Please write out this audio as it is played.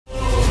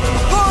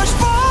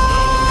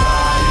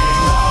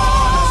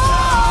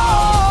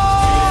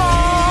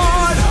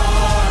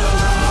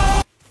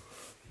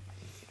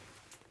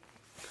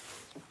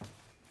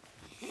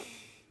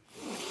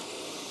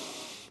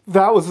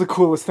That was the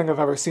coolest thing I've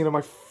ever seen in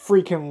my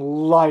freaking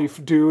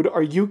life, dude.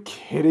 Are you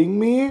kidding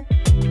me?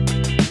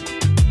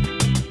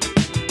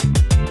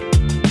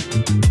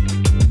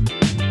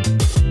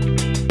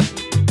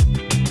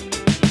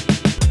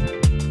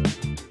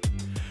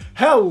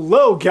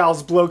 Hello,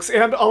 gals, blokes,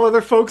 and all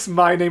other folks.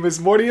 My name is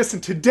Mortius,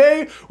 and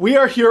today we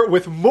are here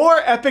with more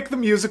Epic the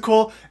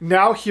Musical,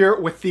 now here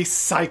with the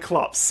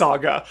Cyclops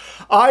Saga.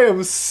 I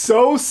am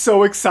so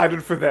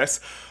excited for this.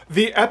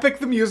 The Epic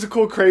the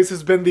Musical craze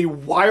has been the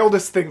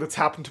wildest thing that's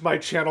happened to my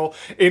channel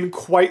in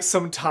quite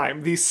some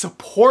time. The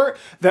support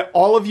that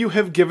all of you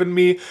have given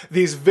me,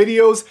 these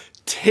videos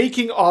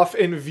taking off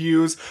in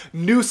views,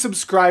 new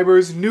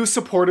subscribers, new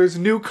supporters,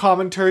 new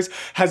commenters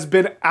has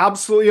been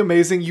absolutely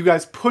amazing. You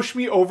guys pushed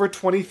me over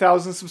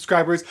 20,000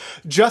 subscribers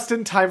just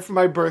in time for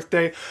my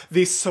birthday.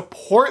 The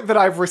support that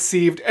I've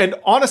received, and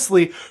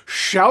honestly,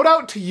 shout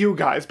out to you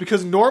guys,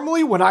 because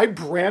normally when I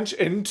branch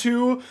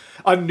into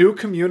a new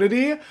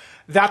community,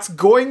 that's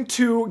going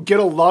to get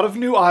a lot of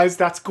new eyes.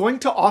 That's going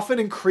to often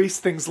increase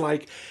things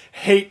like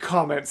hate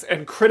comments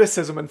and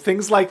criticism and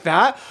things like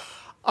that.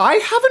 I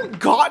haven't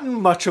gotten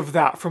much of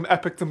that from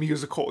Epic the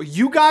Musical.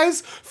 You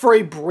guys, for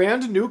a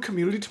brand new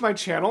community to my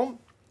channel,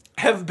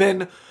 have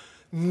been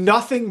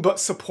nothing but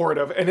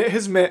supportive, and it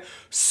has meant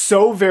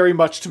so very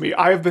much to me.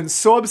 I have been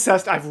so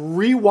obsessed. I've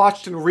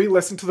rewatched and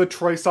re-listened to the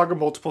Troy Saga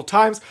multiple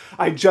times.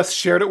 I just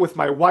shared it with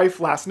my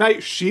wife last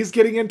night. She's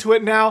getting into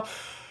it now.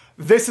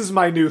 This is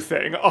my new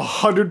thing,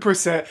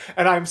 100%,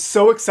 and I'm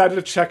so excited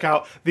to check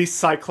out the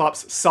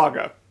Cyclops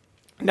Saga.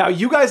 Now,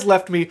 you guys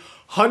left me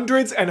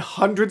hundreds and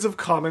hundreds of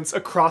comments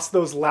across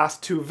those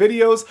last two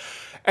videos,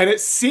 and it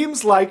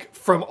seems like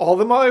from all of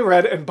them I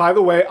read, and by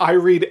the way, I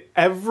read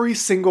every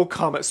single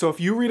comment, so if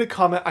you read a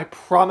comment, I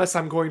promise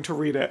I'm going to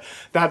read it.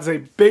 That's a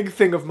big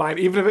thing of mine.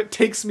 Even if it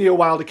takes me a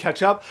while to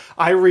catch up,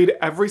 I read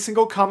every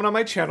single comment on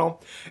my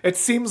channel. It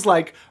seems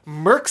like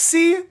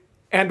Merxie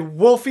and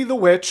Wolfie the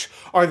Witch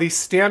are the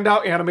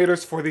standout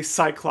animators for the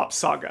Cyclops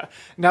Saga.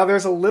 Now,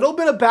 there's a little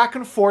bit of back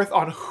and forth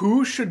on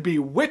who should be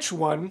which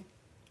one.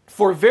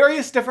 For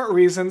various different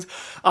reasons,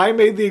 I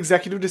made the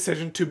executive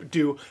decision to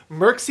do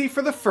Merxie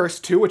for the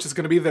first two, which is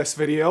going to be this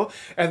video,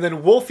 and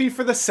then Wolfie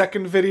for the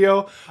second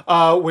video,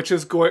 which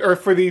is going, or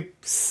for the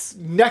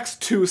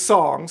next two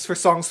songs, for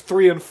songs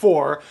 3 and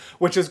 4,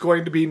 which is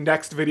going to be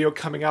next video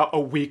coming out a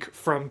week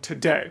from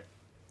today.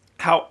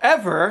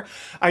 However,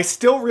 I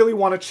still really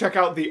want to check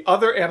out the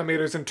other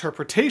animators'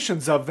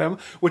 interpretations of them,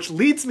 which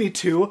leads me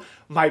to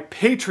my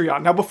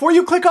Patreon. Now, before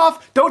you click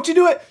off, don't you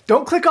do it,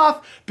 don't click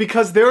off,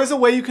 because there is a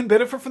way you can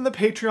benefit from the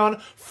Patreon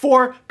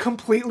for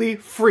completely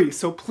free.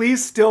 So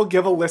please still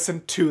give a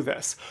listen to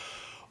this.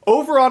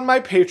 Over on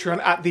my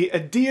Patreon, at the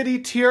Deity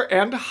tier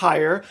and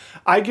higher,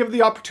 I give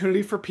the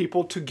opportunity for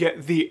people to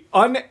get the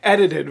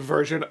unedited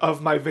version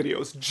of my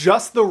videos,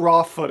 just the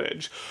raw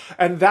footage.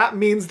 And that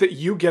means that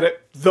you get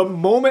it the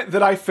moment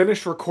that I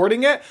finish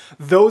recording it,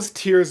 those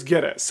tiers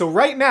get it. So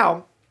right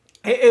now,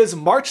 it is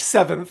March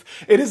 7th.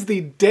 It is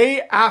the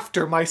day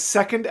after my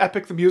second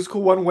Epic the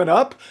Musical one went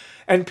up,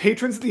 and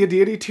patrons of the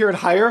Deity tier and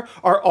higher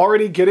are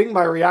already getting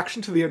my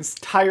reaction to the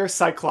entire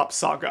Cyclops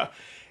Saga.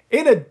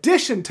 In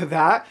addition to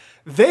that,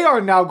 they are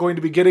now going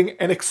to be getting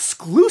an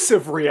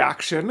exclusive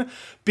reaction,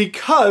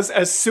 because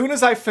as soon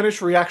as I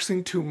finish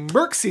reacting to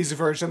Merxie's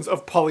versions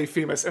of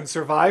Polyphemus and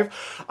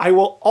Survive, I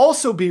will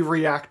also be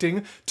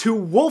reacting to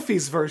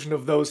Wolfie's version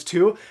of those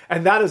two,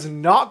 and that is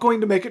not going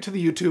to make it to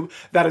the YouTube.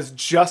 That is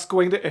just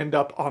going to end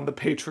up on the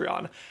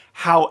Patreon.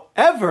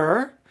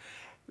 However,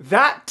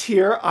 that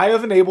tier, I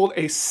have enabled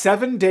a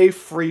 7-day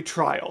free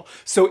trial.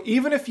 So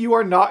even if you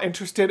are not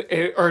interested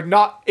in, or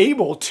not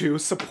able to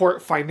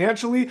support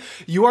financially,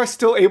 you are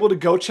still able to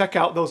go check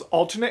out those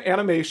alternate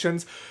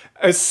animations.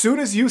 As soon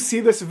as you see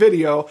this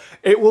video,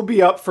 it will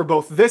be up for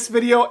both this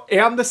video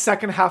and the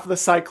second half of the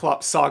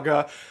Cyclops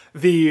Saga,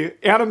 the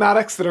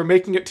animatics that are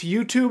making it to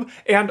YouTube,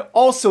 and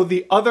also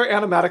the other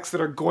animatics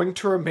that are going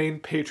to remain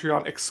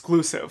Patreon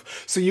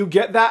exclusive. So you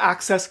get that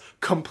access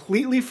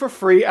completely for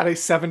free at a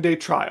 7-day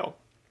trial.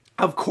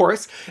 Of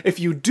course, if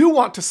you do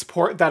want to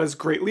support, that is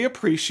greatly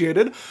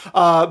appreciated.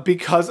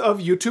 Because of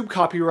YouTube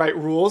copyright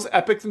rules,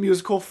 Epic the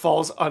Musical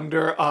falls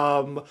under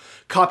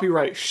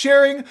copyright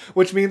sharing,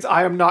 which means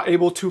I am not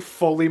able to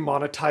fully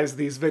monetize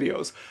these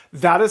videos.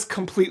 That is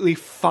completely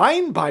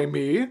fine by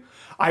me.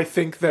 I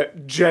think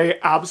that Jay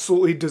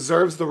absolutely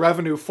deserves the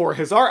revenue for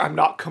his art. I'm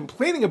not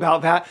complaining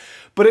about that,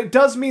 but it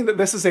does mean that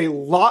this is a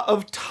lot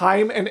of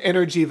time and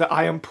energy that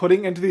I am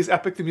putting into these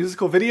Epic the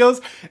Musical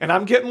videos, and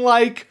I'm getting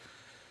like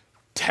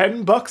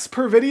 $10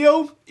 per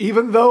video,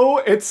 even though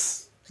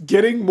it's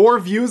getting more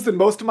views than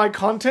most of my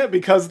content,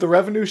 because the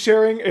revenue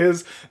sharing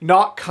is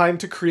not kind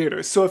to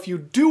creators. So if you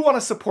do want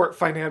to support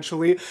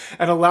financially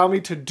and allow me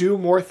to do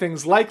more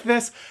things like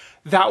this,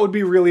 that would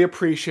be really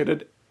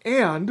appreciated.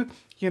 And,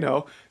 you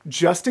know,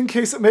 just in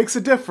case it makes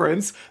a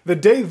difference, the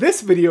day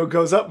this video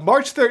goes up,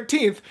 March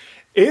 13th,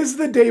 is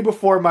the day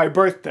before my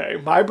birthday.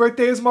 My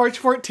birthday is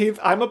March 14th.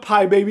 I'm a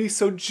pie baby,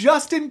 so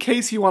just in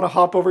case you want to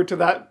hop over to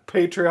that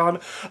Patreon,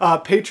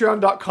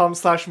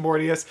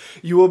 patreon.com/Mortius,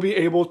 you will be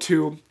able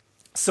to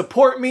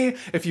Support me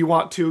if you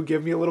want to.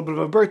 Give me a little bit of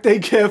a birthday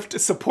gift.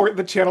 Support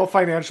the channel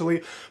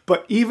financially.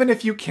 But even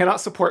if you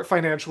cannot support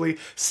financially,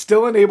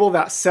 still enable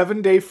that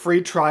 7-day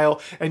free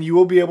trial and you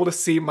will be able to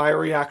see my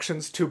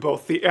reactions to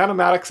both the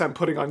animatics I'm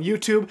putting on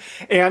YouTube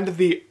and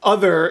the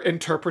other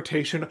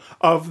interpretation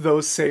of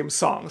those same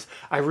songs.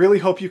 I really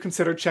hope you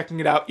consider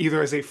checking it out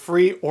either as a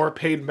free or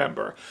paid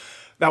member.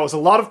 That was a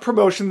lot of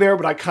promotion there,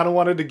 but I kind of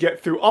wanted to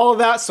get through all of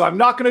that, so I'm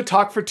not going to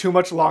talk for too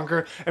much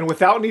longer. And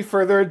without any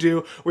further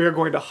ado, we are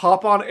going to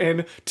hop on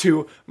in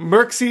to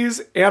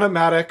Merxie's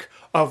animatic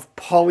of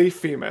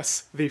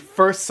Polyphemus, the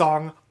first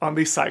song on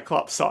the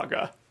Cyclops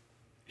saga.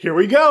 Here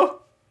we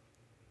go!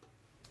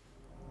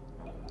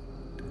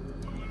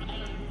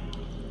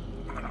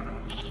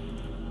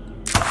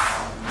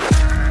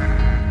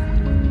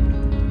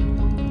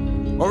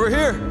 Over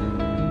here!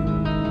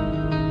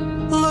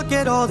 Look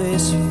at all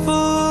this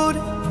food.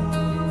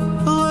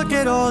 Look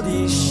at all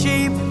these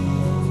sheep.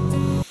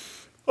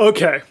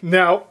 Okay,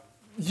 now,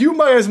 you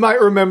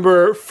might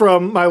remember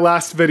from my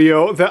last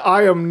video that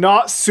I am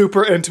not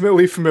super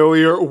intimately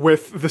familiar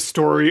with the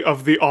story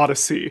of the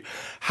Odyssey.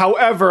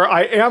 However,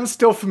 I am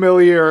still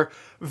familiar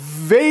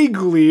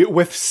vaguely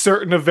with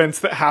certain events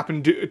that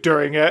happened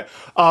during it,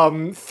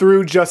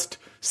 through just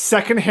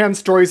secondhand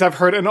stories I've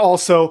heard, and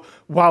also,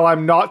 while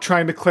I'm not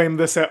trying to claim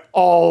this at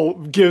all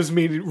gives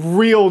me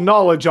real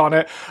knowledge on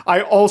it, I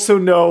also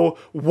know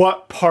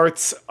what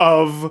parts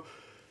of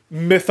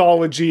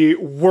mythology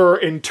were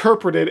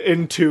interpreted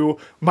into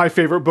my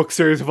favorite book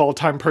series of all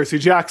time, Percy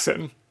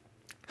Jackson.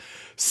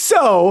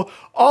 So,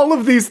 all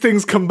of these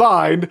things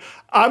combined,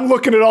 I'm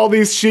looking at all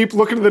these sheep,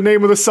 looking at the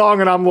name of the song,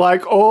 and I'm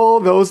like,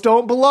 oh, those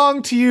don't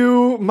belong to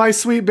you, my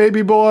sweet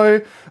baby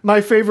boy, my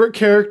favorite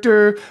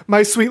character,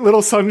 my sweet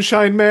little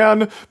sunshine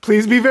man.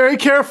 Please be very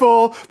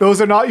careful.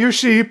 Those are not your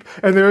sheep,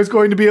 and there is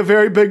going to be a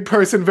very big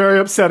person very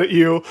upset at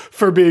you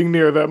for being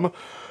near them.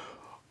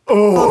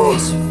 Oh. All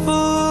this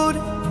food.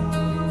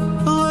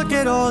 Look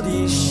at all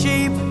these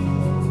sheep.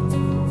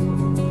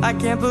 I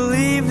can't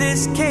believe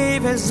this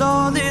cave has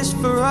all this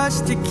for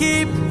us to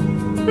keep.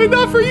 And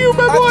not for you,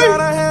 my boy! I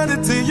gotta hand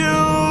it to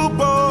you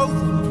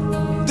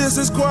both. This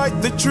is quite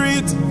the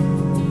treat.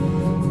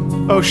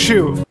 Oh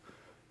shoot.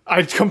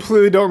 I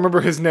completely don't remember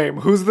his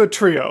name. Who's the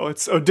trio?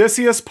 It's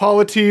Odysseus,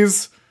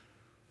 Polites...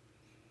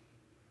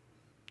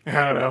 I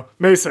don't know.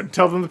 Mason,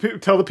 tell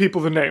the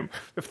people the name.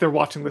 If they're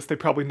watching this, they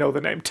probably know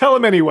the name. Tell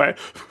them anyway.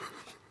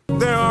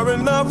 There are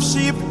enough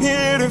sheep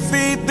here to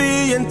feed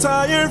the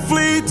entire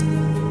fleet.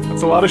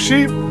 That's a lot of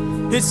sheep.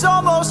 It's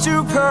almost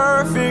too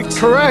perfect.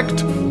 Correct.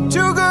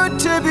 Too good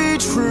to be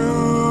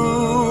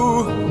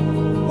true.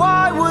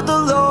 Why would the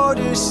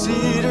Lotus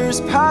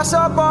Eaters pass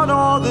up on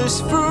all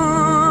this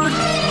food?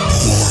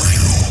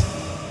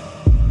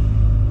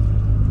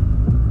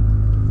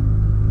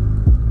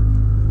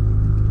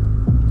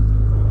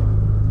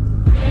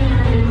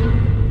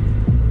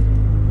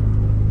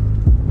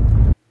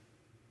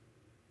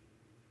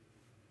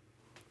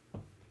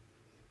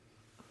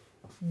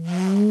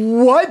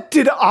 What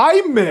did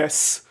I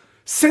miss?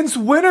 Since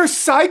when are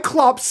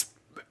Cyclops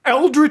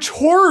eldritch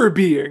horror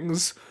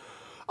beings?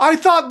 I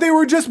thought they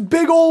were just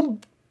big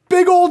old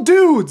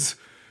dudes.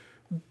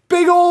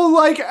 Big old,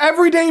 like,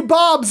 everyday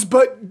bobs,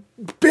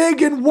 but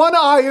big in one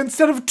eye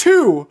instead of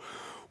two.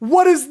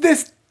 What is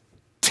this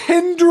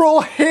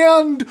tendril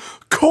hand,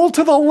 Cult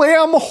of the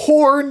Lamb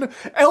horn,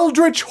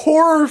 eldritch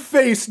horror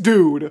face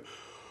dude?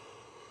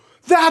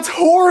 That's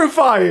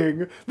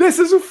horrifying! This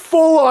is a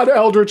full-on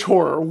eldritch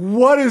horror.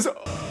 What is...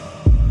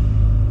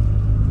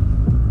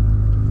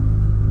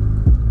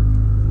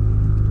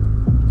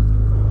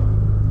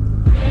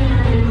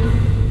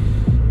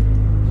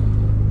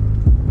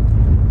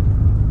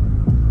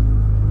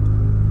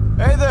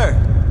 Hey there!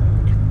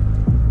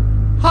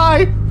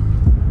 Hi!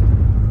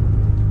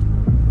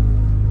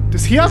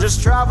 Does he have We're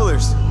just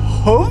travelers.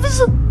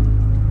 hooves?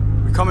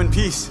 We come in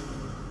peace.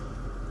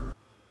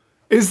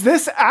 Is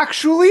this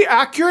actually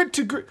accurate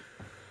to...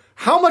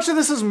 How much of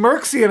this is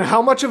Merxie and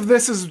how much of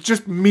this is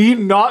just me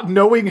not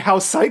knowing how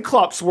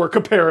Cyclops work,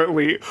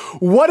 apparently?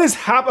 What is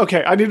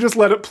Okay, I need to just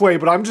let it play,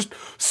 but I'm just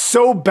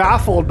so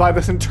baffled by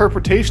this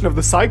interpretation of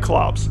the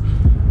Cyclops.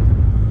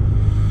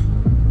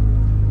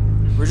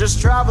 We're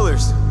just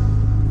travelers.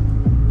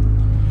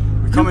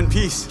 We come in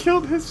peace.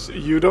 Killed his...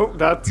 You don't...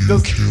 That You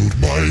does... killed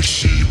my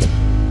sheep.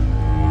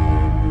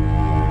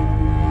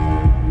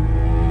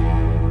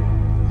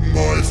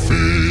 My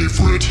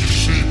favorite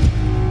sheep.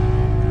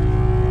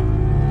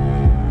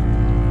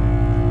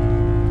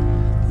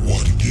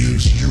 What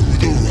gives you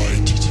the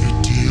right to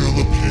deal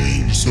a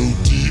pain so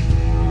deep?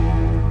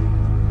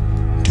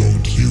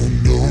 Don't you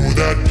know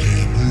that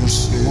pain you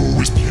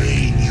sow is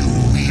pain you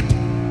reap?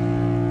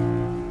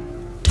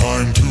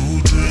 Time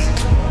to drink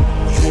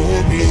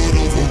your blood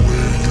over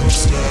where you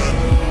stand.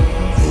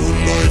 Your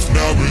life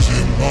now is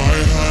in my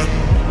hand.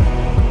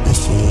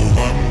 Before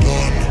I'm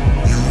done,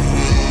 you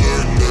will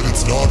learn that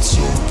it's not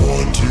so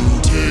fun to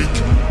take.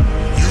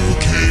 You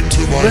came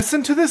to my...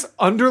 Listen to this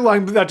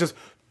underlying... That just...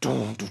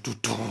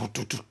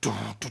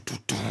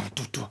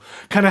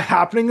 kind of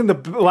happening in the,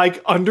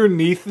 like,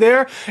 underneath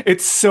there.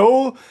 It's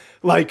so,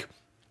 like,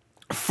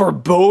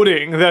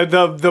 foreboding.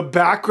 The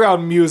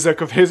background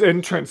music of his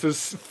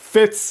entrance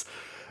fits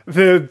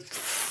the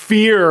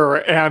fear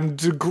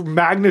and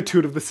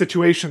magnitude of the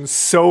situation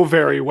so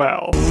very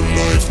well.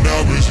 Life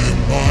now is in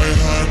my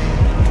hand.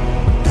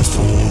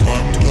 Before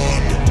I'm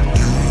done,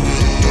 you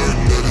will learn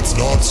that it's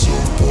not so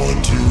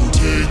fun to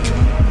take.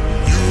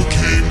 You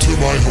came to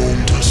my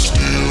home to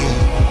steal,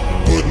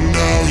 but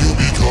now you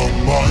become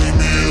my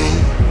meal.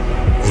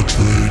 A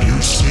trade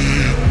you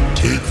see,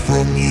 take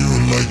from you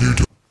like you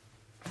do.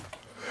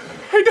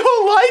 I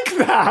don't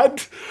like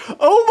that.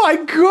 Oh my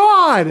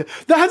god,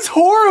 that's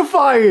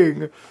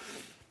horrifying.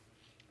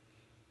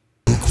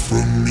 Took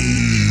from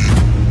me.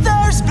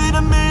 There's been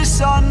a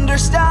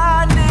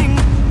misunderstanding.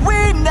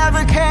 We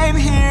never came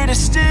here to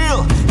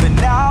steal, but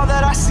now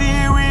that I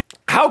see we...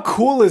 How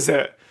cool is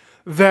it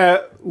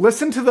that,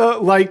 listen to the,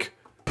 like...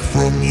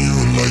 From you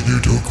like you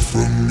took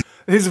from me.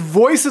 His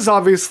voice is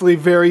obviously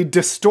very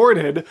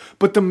distorted,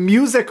 but the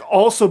music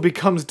also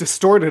becomes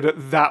distorted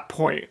at that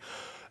point.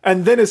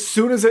 And then as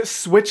soon as it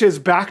switches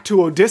back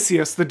to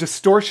Odysseus, the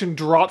distortion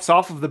drops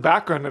off of the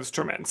background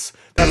instruments.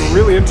 That's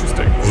really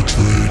interesting. A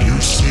trade you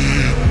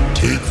see,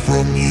 take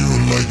from you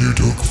like you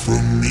took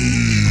from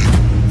me.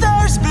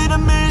 There's been a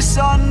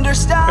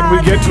misunderstanding.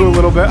 And we get to a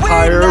little bit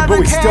higher, but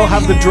we still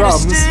have the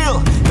drums.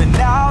 But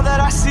now that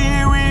I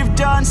see we've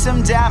done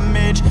some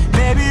damage,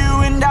 maybe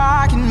you and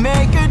I can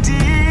make a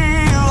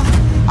deal.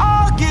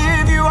 I'll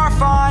give you our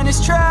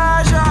finest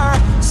treasure,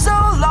 so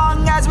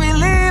long as we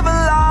leave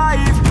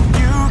alive.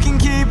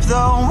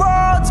 The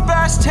world's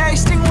best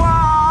tasting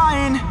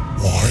wine.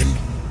 Wine?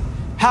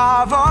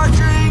 Have a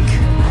drink,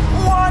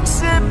 one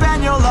sip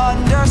and you'll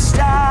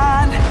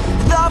understand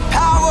the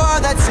power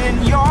that's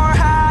in your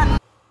hand.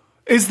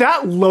 Is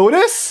that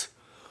Lotus?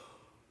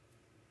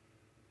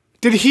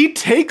 Did he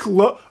take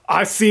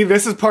I see,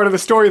 this is part of the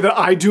story that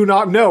I do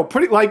not know.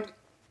 Pretty, like,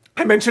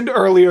 I mentioned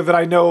earlier that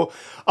I know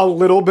a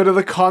little bit of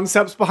the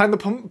concepts behind the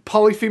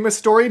Polyphemus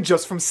story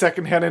just from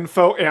secondhand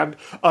info and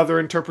other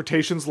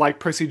interpretations like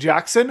Percy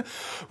Jackson.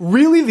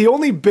 Really, the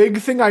only big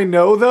thing I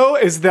know, though,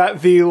 is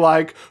that the,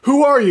 like,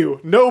 who are you?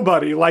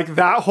 Nobody. Like,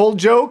 that whole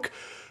joke,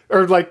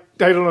 or, like,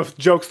 I don't know if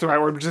joke's the right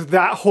word, but just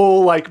that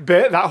whole, like,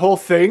 bit, that whole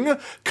thing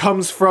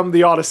comes from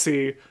the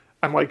Odyssey.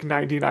 I'm, like,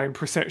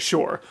 99%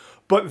 sure.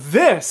 But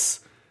this,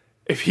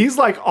 if he's,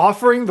 like,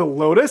 offering the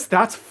Lotus,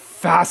 that's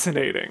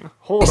fascinating.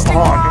 Hold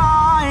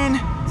on.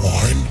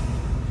 Wine?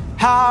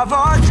 Have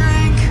a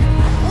drink,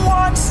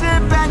 one sip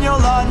and you'll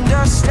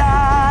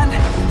understand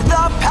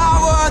the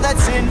power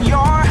that's in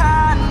your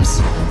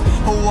hands.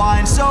 A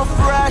wine so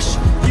fresh,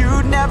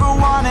 you'd never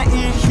want to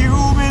eat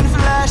human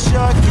flesh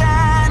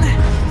again.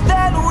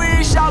 Then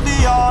we shall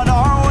be on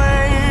our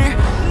way.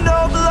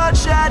 No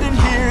bloodshed in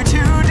here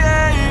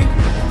today.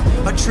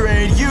 A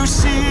trade you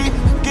see,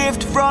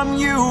 gift from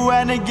you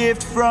and a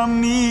gift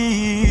from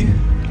me.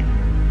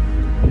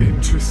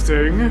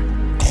 Interesting.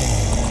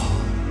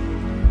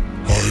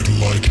 I'd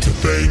like to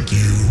thank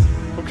you.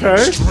 Okay.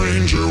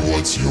 Stranger,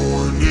 what's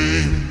your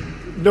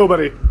name?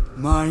 Nobody.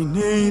 My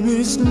name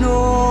is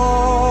Nobody.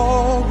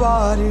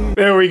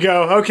 There we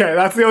go. Okay,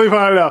 that's the only one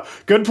I know.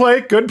 Good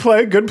play, good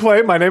play, good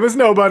play. My name is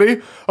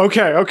Nobody.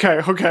 Okay.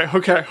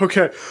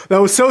 That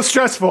was so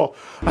stressful.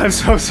 I have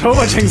so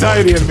much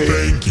anxiety in me.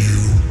 Thank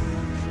you.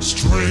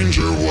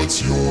 Stranger,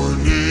 what's your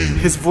name?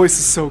 His voice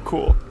is so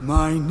cool.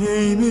 My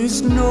name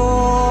is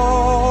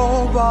Nobody.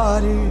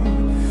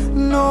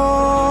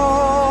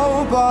 Nobody,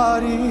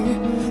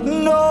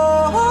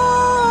 nobody.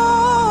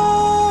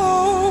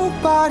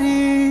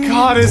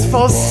 God, his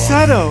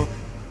falsetto.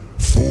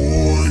 For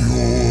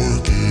your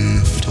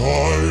gift,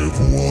 I've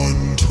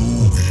won to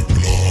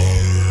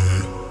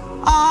reply.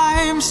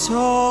 I'm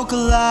so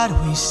glad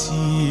we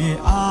see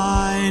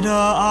eye to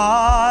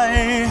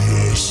eye.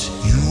 Yes,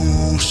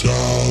 you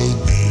shall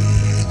be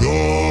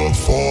the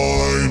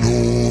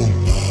final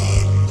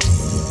man to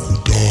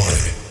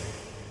die.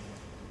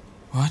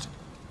 What?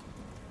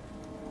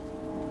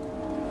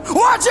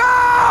 Watch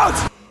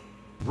out!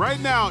 Right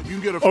now, you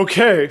can get a...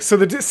 Okay, so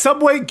the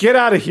Subway, get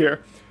out of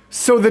here.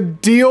 So the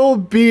deal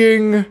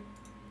being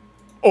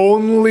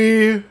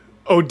only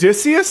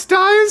Odysseus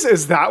dies?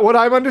 Is that what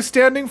I'm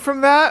understanding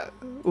from that?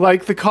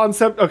 Like the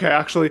concept? Okay,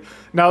 actually,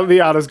 now that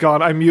the ad is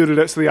gone, I muted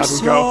it so the ad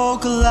would go.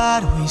 So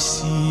glad we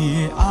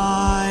see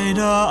eye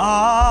to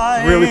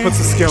eye. Really puts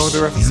the scale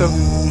into episode.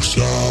 You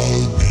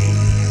shall be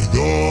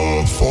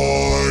the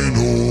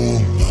final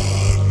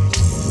man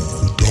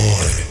to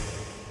die.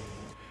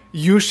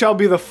 You shall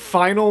be the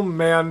final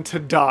man to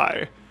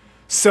die.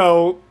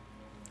 So,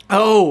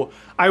 oh,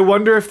 I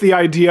wonder if the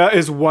idea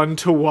is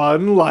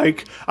one-to-one,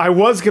 like, I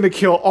was gonna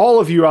kill all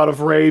of you out of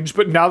rage,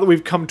 but now that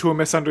we've come to a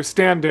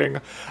misunderstanding,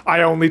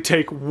 I only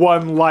take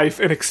one life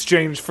in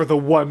exchange for the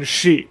one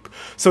sheep.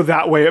 So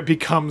that way it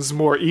becomes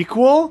more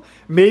equal?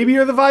 Maybe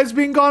are the vibes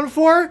being gone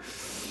for?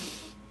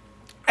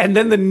 And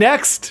then the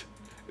next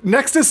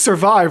next is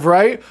survive,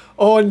 right?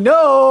 Oh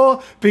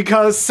no,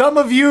 because some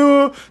of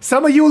you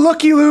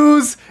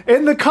looky-loos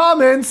in the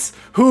comments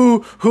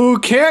who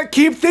can't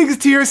keep things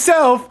to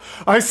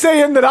yourself are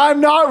saying that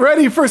I'm not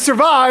ready for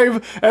survive,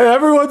 and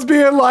everyone's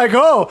being like,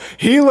 oh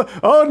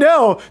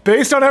no,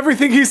 based on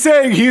everything he's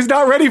saying, he's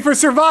not ready for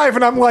survive,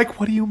 and I'm like,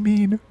 what do you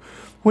mean?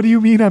 What do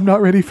you mean I'm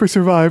not ready for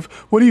survive?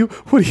 What do you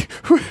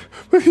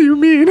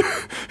mean?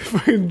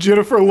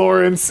 Jennifer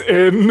Lawrence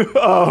in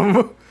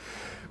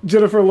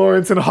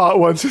Hot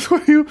Ones. Just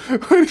what do you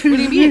mean? What do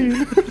you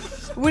mean?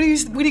 What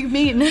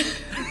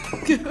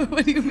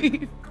do you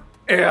mean?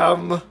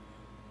 Am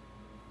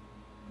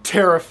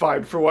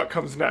terrified for what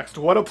comes next.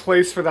 What a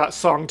place for that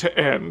song to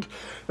end.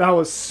 That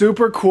was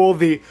super cool.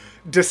 The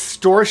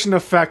distortion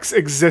effects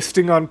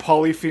existing on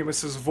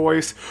Polyphemus's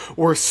voice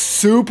were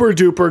super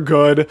duper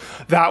good.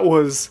 That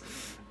was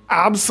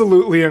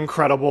absolutely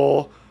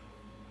incredible.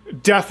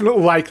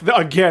 Definitely, like,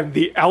 again,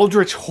 the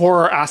eldritch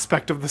horror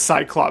aspect of the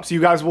Cyclops. You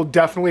guys will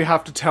definitely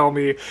have to tell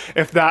me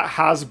if that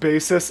has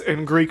basis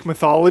in Greek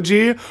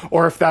mythology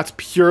or if that's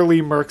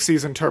purely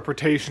Merxie's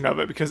interpretation of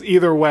it, because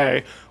either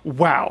way,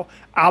 wow,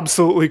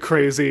 absolutely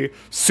crazy,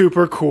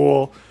 super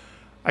cool.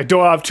 I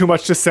don't have too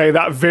much to say.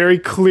 That very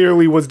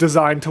clearly was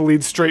designed to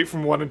lead straight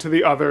from one into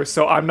the other,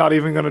 so I'm not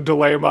even going to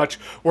delay much.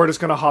 We're just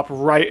going to hop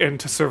right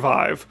into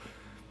Survive.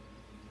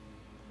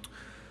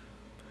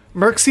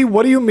 Merxie,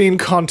 what do you mean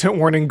content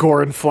warning,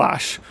 gore, and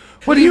flash?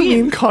 What do you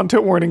mean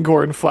content warning,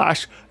 gore, and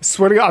flash? I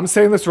swear to God, I'm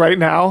saying this right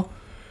now.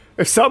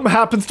 If something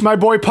happens to my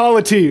boy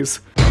Polites,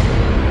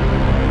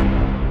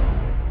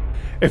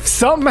 if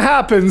something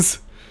happens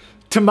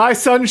to my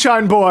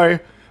sunshine boy,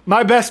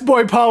 my best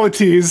boy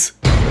Polites,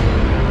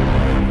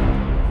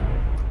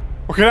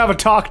 we're gonna have a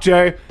talk,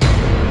 Jay.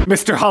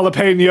 Mr.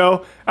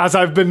 Jalapeno, as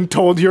I've been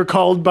told you're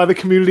called by the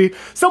community.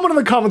 Someone in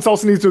the comments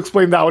also needs to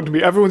explain that one to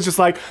me. Everyone's just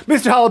like,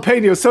 Mr.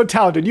 Jalapeno is so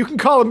talented. You can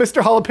call him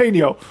Mr.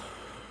 Jalapeno.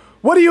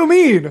 What do you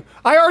mean?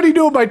 I already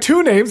know him by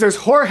two names. There's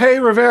Jorge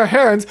Rivera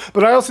Herons,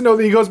 but I also know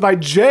that he goes by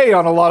Jay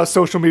on a lot of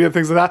social media and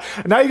things like that.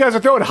 And now you guys are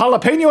throwing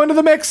Jalapeno into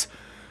the mix?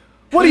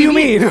 What do you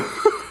mean?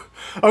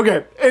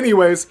 Okay,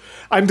 anyways,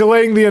 I'm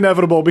delaying the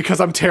inevitable because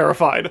I'm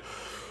terrified.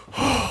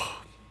 I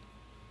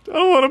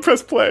don't want to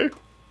press play.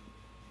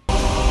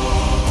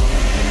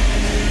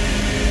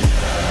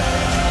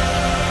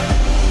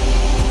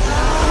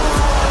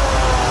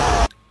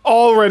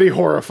 Already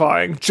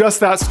horrifying. Just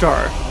that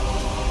start.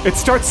 It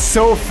starts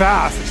so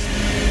fast.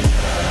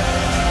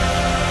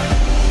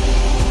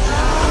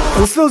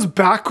 Listen to those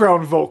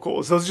background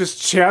vocals. Those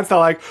just chants that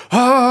like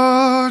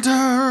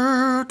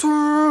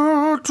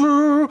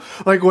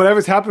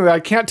whatever's happening. I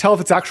can't tell if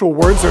it's actual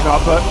words or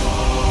not, but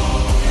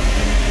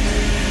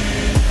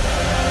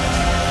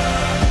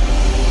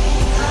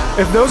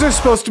if those are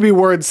supposed to be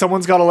words,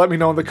 someone's got to let me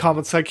know in the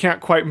comments. I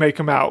can't quite make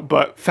them out,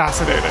 but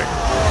fascinating.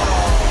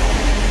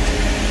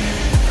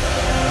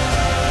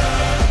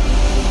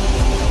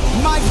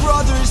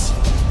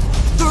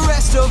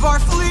 Of our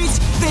fleet,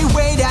 they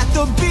wait at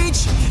the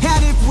beach,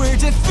 and if we're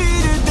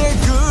defeated, their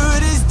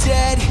good is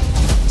dead.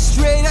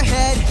 Straight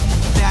ahead,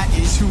 that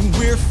is who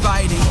we're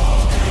fighting.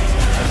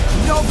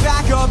 No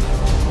backup,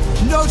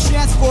 no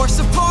chance for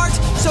support,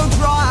 so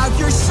draw out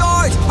your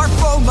sword. Our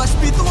foe must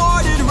be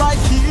thwarted right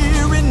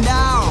here and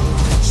now.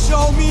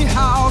 Show me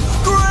how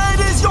great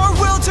is your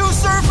will to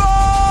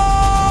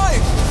survive.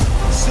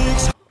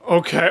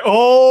 Okay,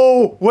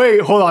 oh,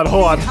 wait, hold on.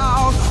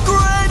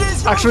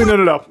 Actually,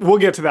 no. We'll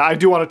get to that. I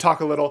do want to talk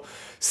a little.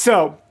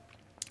 So,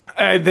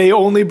 they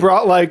only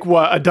brought like,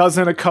 what, a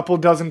couple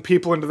dozen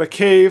people into the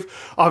cave.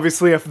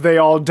 Obviously, if they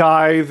all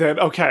die, then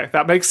okay,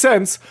 that makes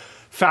sense.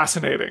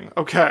 Fascinating.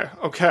 Okay.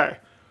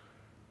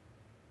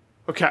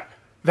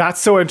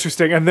 That's so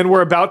interesting. And then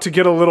we're about to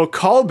get a little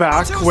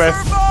callback with...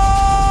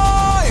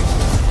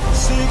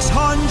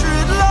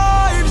 600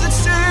 lives at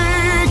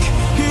stake.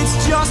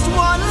 It's just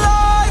one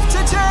life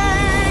to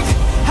take.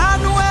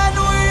 And when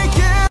we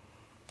get...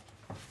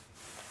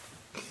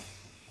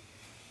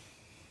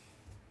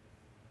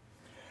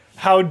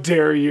 How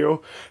dare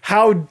you?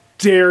 How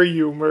dare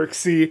you,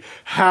 Merxie?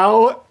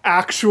 How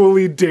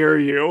actually dare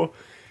you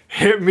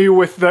hit me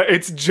with the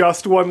it's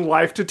just one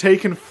life to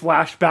take and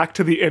flashback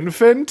to the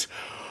infant?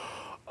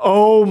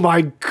 Oh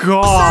my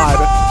god.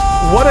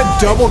 What a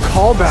double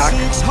callback.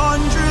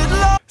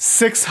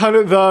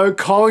 600, the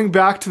calling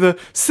back to the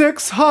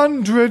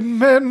 600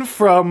 men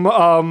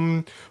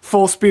from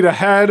Full Speed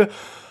Ahead.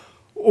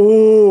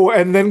 Oh,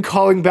 and then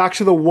calling back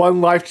to the one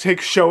life to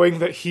take, showing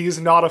that he's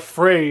not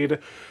afraid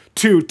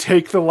to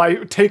take a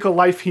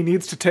life he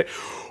needs to take.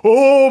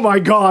 Oh my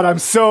god, I'm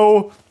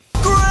so...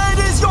 Great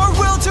is your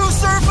will to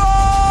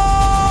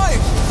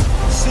survive.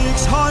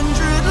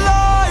 600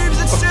 lives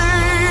at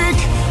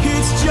stake.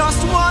 It's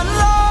just one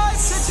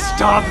life to take.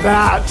 Stop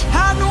that.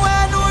 And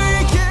when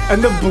we get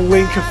and the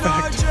blink effect.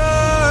 our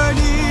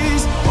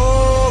journey's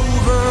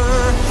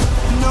over.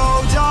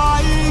 No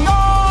dying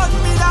on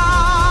me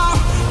now.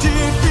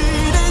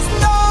 Defeat is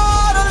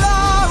not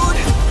allowed.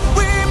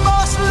 We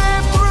must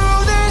live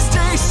through this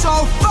day.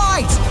 So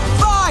fight,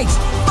 fight,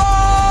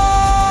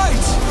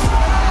 fight.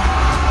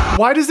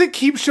 Why does it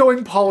keep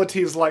showing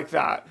Polites like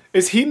that?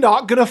 Is he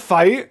not gonna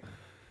fight?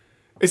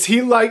 Is he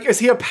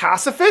a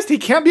pacifist? He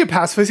can't be a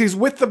pacifist. He's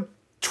with the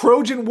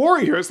Trojan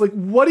warriors. Like,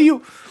 what do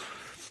you...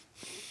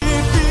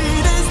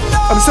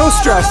 I'm so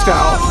stressed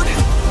out.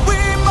 We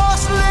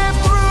must live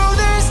through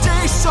this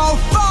day, so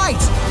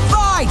fight,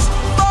 fight,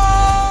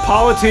 fight.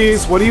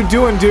 Polites, what are you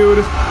doing,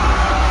 dude?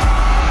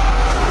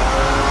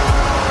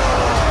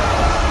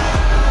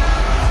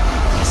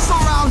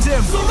 Surround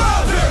him.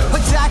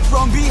 Attack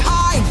from behind.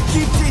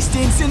 Keep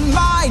distance in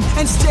mind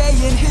and stay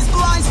in his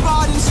blind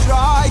spot and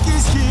strike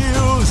his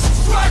heels.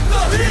 Strike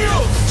the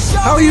heels.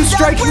 How are you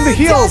striking the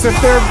heels if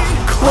they're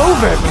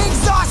cloven?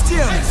 Exhaust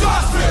him.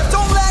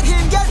 Don't let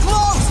him get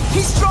close.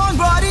 He's strong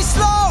but he's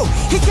slow.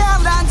 He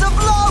can't land a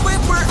blow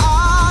if we're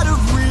out of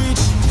reach.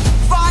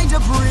 Find a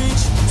breach.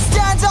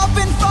 Stand up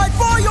and fight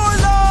for your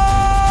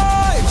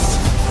lives.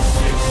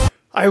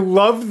 I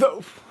love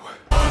the...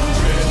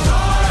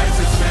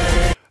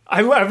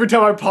 every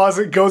time I pause,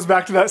 it goes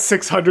back to that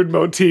 600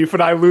 motif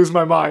and I lose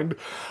my mind.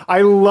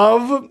 I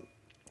love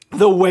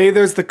the way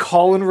there's the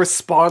call and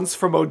response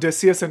from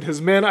Odysseus and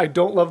his men. I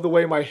don't love the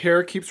way my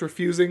hair keeps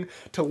refusing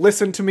to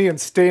listen to me and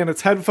stay in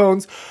its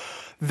headphones.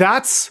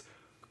 That's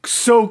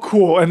so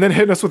cool. And then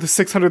hitting us with the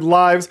 600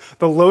 lives,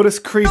 the lotus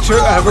creature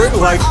ever,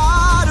 like...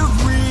 Out of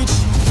reach.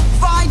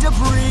 Find a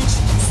breach.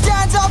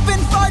 Stand up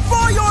and fight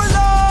for your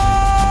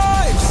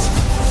lives.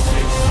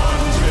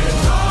 600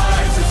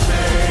 lives at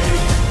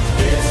stake.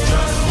 It's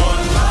just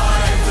one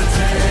life to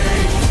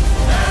take.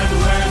 And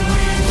when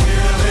we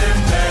kill him,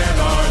 then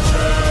our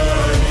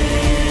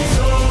journey's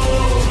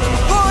over.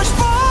 Push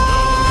forward.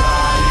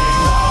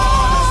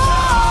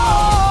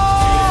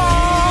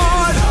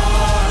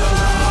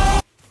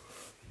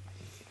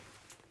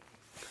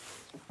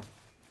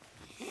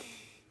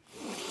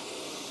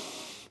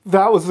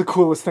 That was the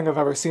coolest thing I've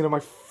ever seen in my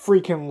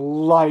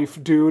freaking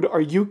life, dude.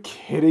 Are you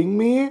kidding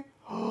me?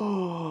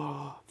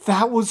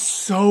 That was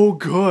so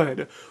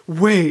good.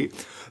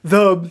 Wait,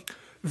 the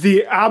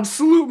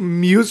absolute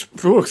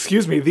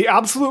the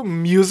absolute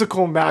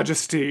musical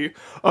majesty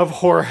of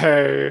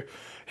Jorge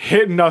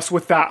hitting us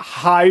with that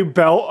high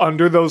belt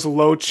under those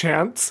low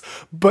chants,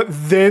 but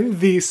then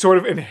the sort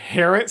of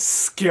inherent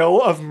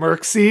skill of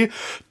Merxy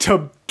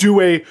to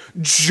do a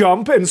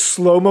jump and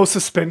slow-mo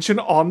suspension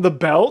on the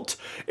belt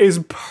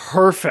is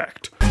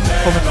perfect.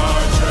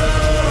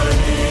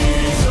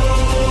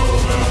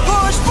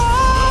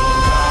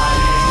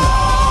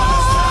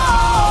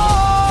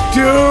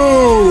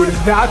 Dude,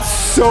 that's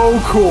so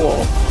cool.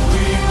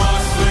 We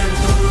must live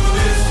through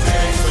this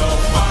day, so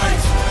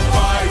fight,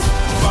 fight,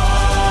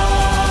 fight.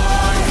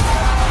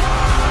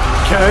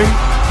 Okay?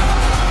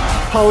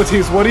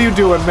 Polites, what are you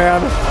doing,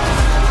 man?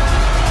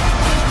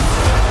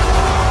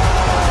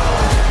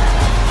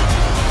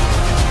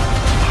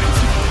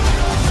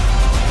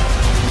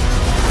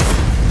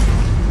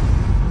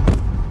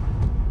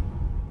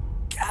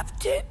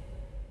 Captain.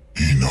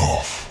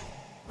 Enough.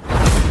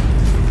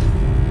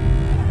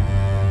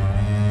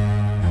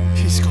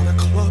 He's got a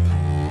club.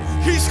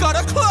 He's got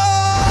a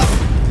club!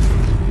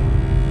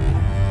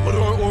 What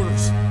are our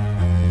orders?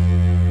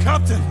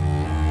 Captain!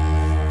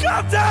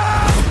 Captain!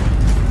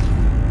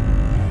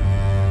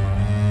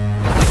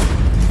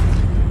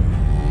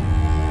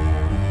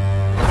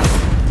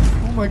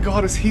 Oh my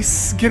god, is he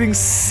getting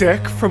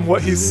sick from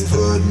what he's... You've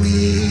heard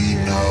me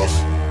enough.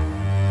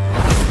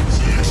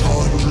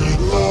 600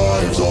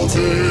 lives I'll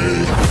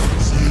take.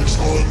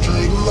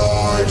 600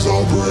 lives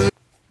I'll break.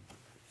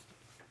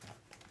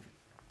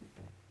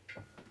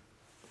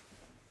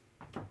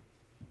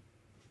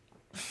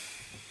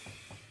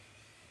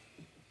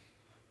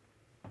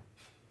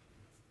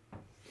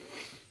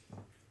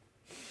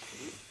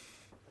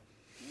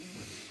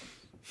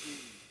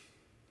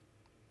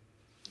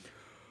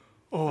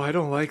 Oh, I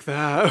don't like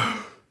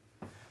that.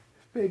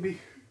 Baby.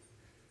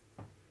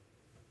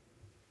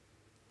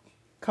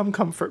 Come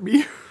comfort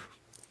me.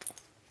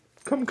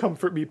 Come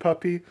comfort me,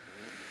 puppy.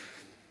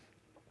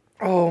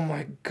 Oh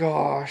my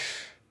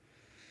gosh.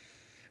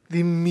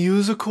 The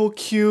musical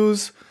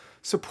cues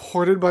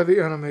supported by the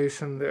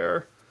animation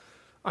there.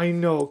 I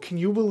know. Can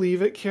you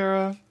believe it,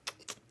 Kara?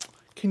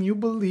 Can you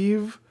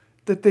believe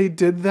that they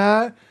did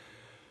that?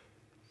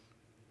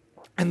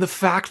 And the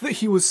fact that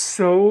he was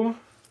so...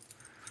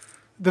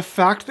 The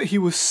fact that he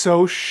was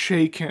so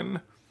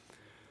shaken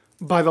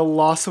by the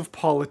loss of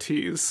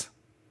Polites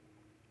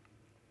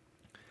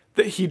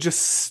that he just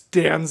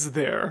stands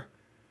there,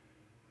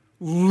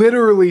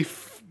 literally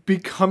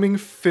becoming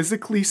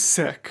physically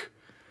sick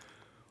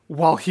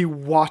while he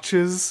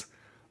watches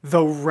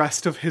the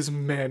rest of his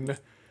men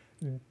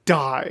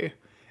die,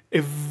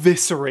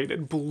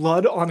 eviscerated,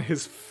 blood on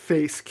his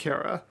face,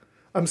 Kara.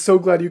 I'm so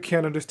glad you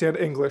can't understand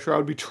English or I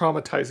would be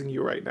traumatizing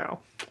you right now.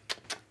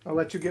 I'll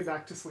let you get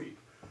back to sleep.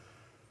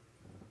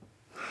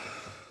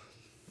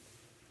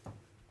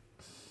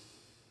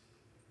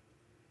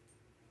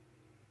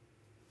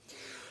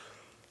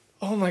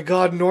 Oh my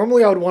god,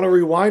 normally I would want to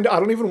rewind. I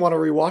don't even want to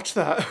rewatch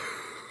that.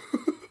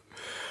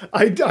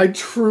 I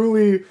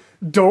truly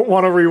don't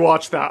want to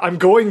rewatch that. I'm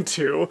going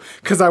to,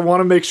 because I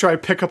want to make sure I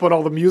pick up on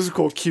all the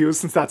musical cues,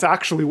 since that's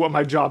actually what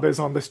my job is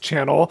on this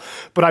channel,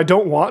 but I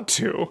don't want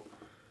to.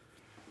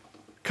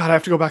 God, I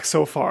have to go back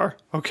so far.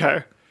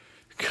 Okay.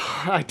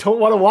 God, I don't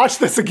want to watch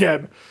this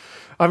again.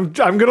 I'm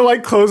gonna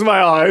like close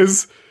my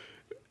eyes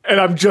and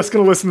I'm just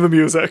gonna listen to the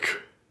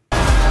music. I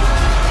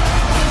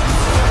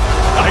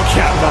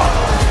can't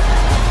not.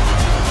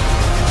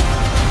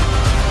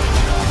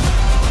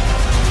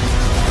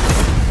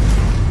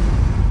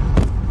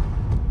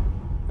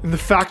 And the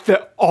fact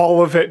that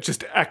all of it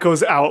just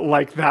echoes out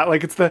like that,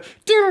 like it's the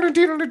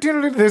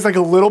there's like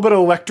a little bit of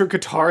electric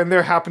guitar in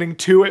there happening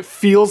too. It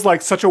feels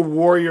like such a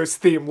Warriors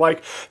theme.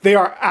 Like they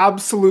are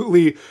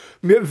absolutely,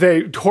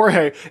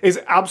 Jorge is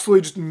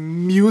absolutely just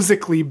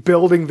musically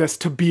building this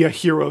to be a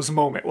hero's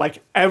moment.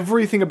 Like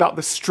everything about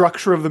the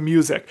structure of the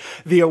music,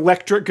 the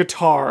electric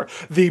guitar,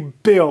 the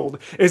build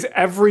is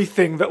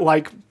everything that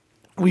like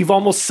we've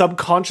almost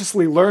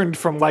subconsciously learned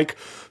from like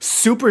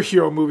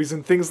superhero movies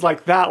and things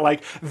like that.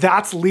 Like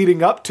that's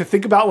leading up to,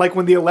 think about like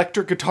when the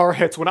electric guitar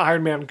hits when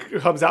Iron Man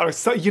comes out, or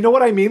so, you know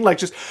what I mean? Like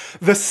just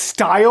the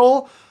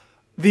style,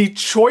 the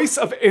choice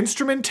of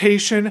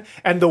instrumentation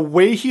and the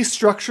way he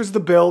structures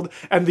the build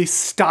and the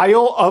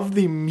style of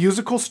the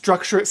musical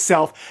structure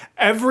itself,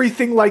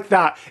 everything like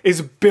that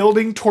is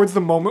building towards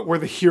the moment where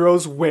the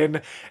heroes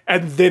win,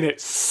 and then it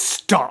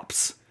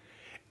stops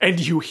and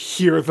you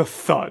hear the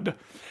thud.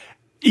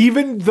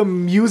 Even the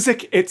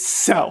music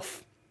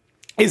itself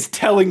is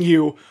telling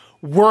you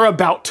we're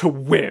about to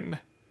win.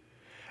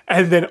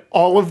 And then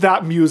all of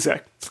that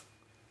music,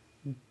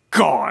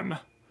 gone.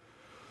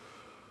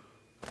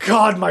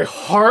 God, my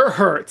heart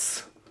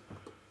hurts.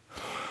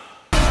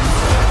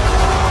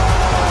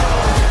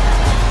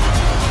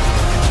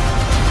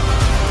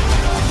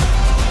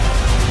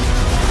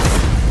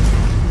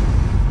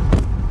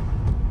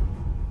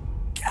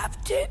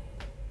 Captain.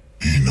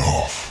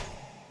 Enough.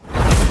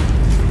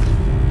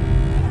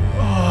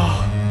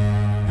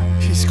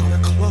 He's got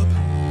a club.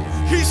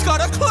 He's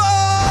got a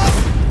club!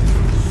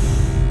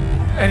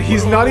 And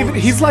he's not even,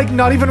 he's like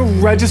not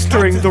even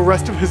registering the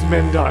rest of his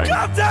men dying.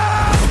 Captain!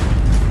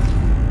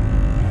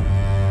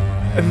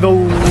 And the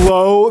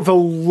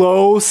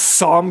low,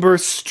 somber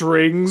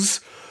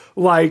strings,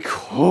 like,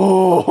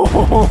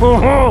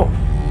 oh.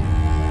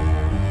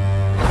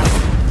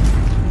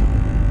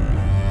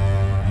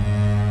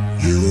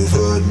 You've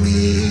heard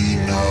me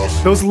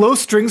enough. Those low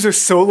strings are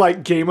so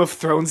like Game of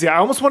Thrones. Yeah, I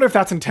almost wonder if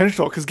that's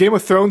intentional, because Game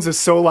of Thrones is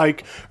so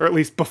like, or at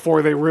least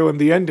before they ruined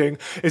the ending,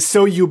 is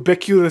so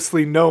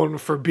ubiquitously known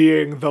for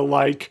being the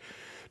like,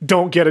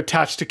 don't get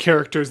attached to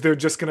characters, they're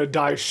just gonna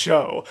die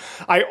show.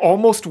 I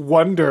almost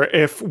wonder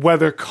if,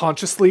 whether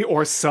consciously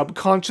or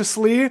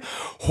subconsciously,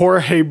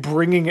 Jorge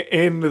bringing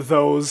in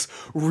those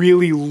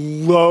really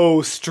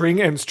low string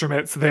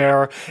instruments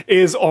there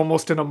is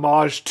almost an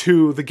homage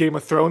to the Game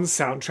of Thrones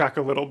soundtrack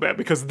a little bit,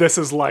 because this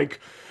is like,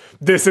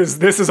 this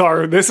is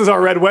our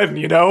Red Wedding,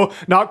 you know?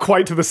 Not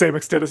quite to the same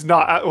extent. It's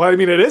not, well, I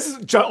mean, it is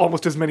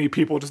almost as many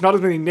people, just not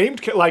as many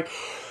named, like,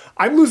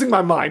 I'm losing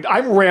my mind.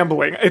 I'm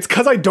rambling. It's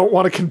because I don't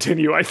want to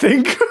continue, I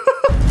think.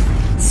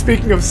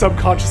 Speaking of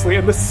subconsciously,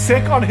 and the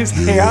sick on his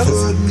hands.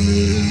 You've heard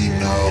me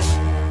enough.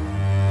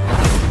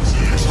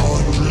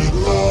 600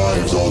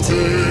 lives I'll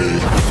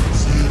take.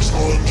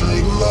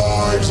 600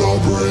 lives I'll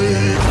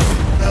break.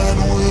 And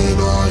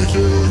when I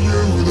kill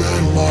you,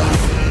 then my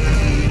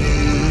fate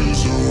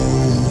is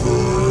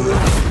over.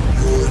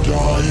 You're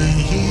dying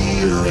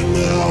here and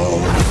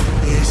now.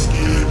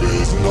 Escape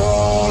is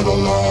not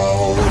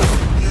allowed.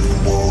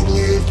 Won't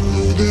live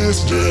through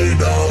this day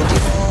now.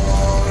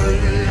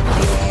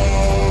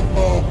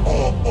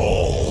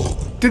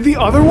 Did the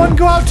other one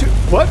go out to...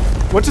 What?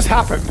 What just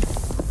happened?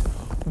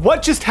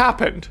 What just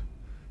happened?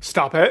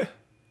 Stop it.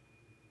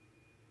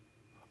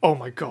 Oh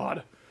my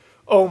god.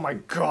 Oh my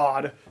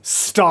god.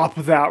 Stop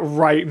that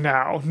right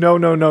now. No,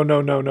 no, no,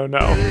 no, no, no,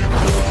 no.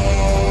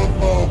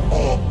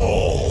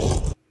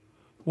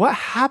 What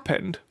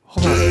happened?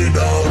 Hold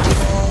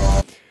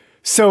on.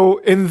 So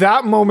in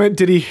that moment,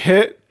 did he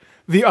hit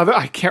the other,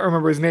 I can't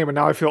remember his name, and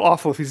now I feel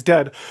awful if he's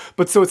dead.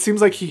 But so it seems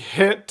like he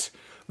hit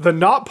the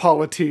not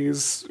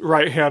Polites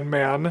right-hand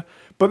man,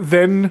 but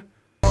then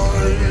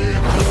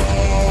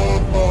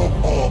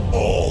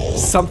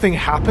something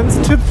happens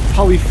to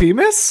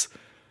Polyphemus?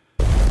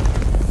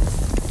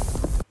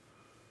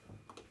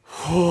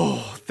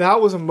 Oh, that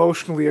was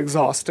emotionally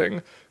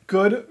exhausting.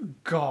 Good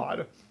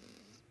God.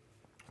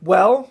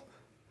 Well,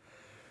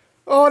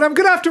 oh, and I'm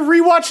gonna have to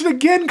rewatch it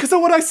again because of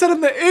what I said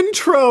in the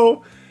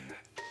intro.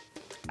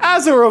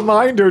 As a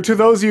reminder to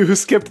those of you who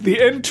skipped the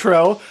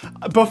intro,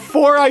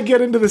 before I get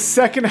into the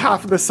second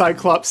half of the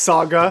Cyclops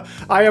saga,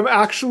 I am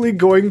actually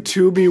going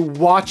to be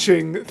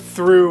watching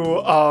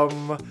through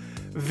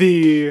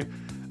the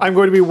I'm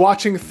going to be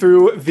watching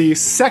through the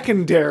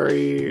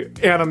secondary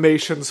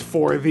animations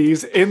for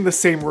these in the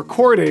same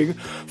recording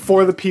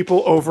for the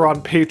people over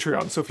on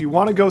Patreon. So if you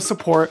want to go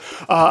support,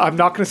 I'm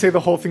not going to say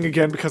the whole thing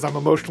again because I'm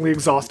emotionally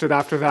exhausted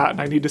after that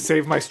and I need to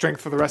save my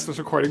strength for the rest of this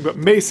recording. But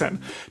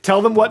Mason,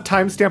 tell them what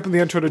timestamp in the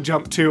intro to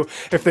jump to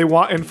if they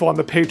want info on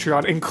the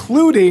Patreon,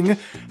 including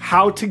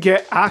how to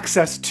get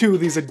access to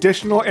these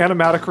additional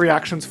animatic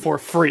reactions for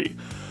free.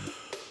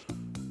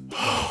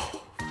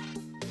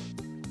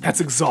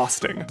 That's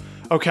exhausting.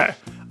 Okay,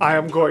 I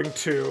am going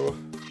to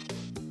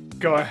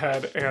go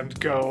ahead and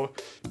go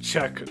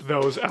check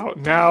those out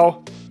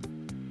now.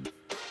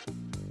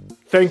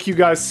 Thank you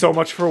guys so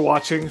much for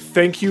watching.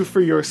 Thank you for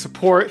your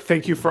support.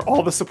 Thank you for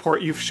all the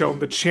support you've shown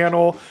the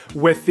channel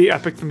with the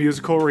Epic the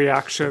Musical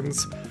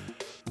reactions.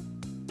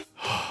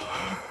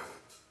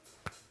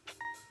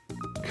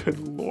 Good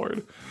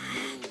Lord.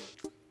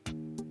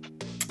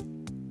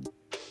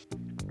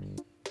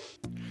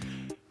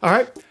 All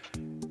right,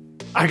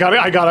 I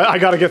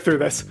gotta get through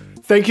this.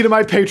 Thank you to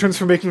my patrons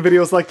for making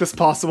videos like this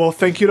possible.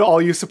 Thank you to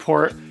all you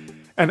support.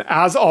 And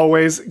as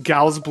always,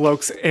 gals,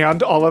 blokes,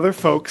 and all other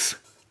folks,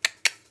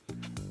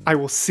 I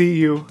will see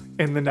you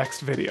in the next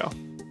video.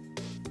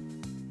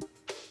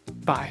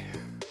 Bye.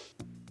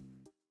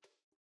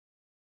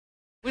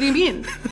 What do you mean?